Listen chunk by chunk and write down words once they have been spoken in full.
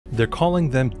They're calling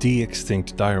them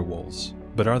de-extinct direwolves,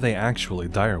 but are they actually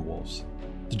direwolves?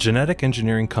 The genetic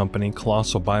engineering company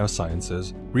Colossal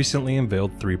Biosciences recently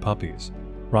unveiled 3 puppies,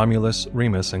 Romulus,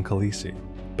 Remus, and Khaleesi,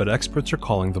 but experts are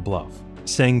calling the bluff,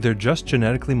 saying they're just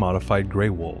genetically modified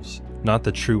gray wolves, not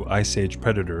the true Ice Age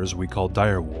predators we call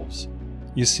direwolves.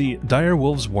 You see,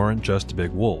 direwolves weren't just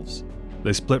big wolves.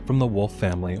 They split from the wolf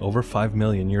family over 5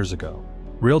 million years ago.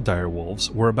 Real direwolves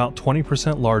were about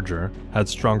 20% larger, had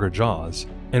stronger jaws,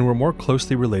 and were more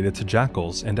closely related to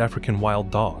jackals and African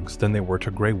wild dogs than they were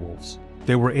to gray wolves.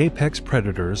 They were apex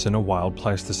predators in a wild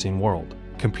Pleistocene world,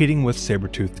 competing with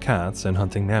saber-toothed cats and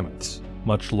hunting mammoths,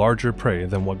 much larger prey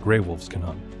than what gray wolves can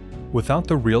hunt. Without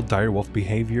the real direwolf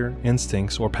behavior,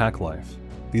 instincts, or pack life,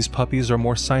 these puppies are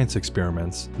more science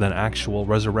experiments than actual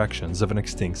resurrections of an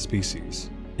extinct species.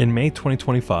 In May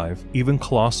 2025, even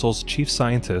Colossal's chief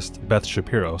scientist, Beth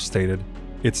Shapiro, stated,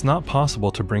 "It's not possible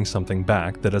to bring something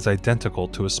back that is identical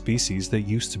to a species that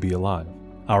used to be alive.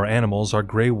 Our animals are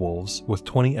gray wolves with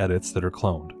 20 edits that are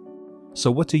cloned." So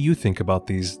what do you think about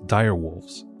these dire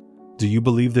wolves? Do you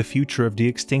believe the future of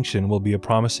de-extinction will be a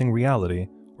promising reality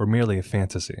or merely a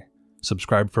fantasy?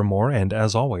 Subscribe for more, and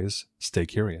as always, stay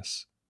curious.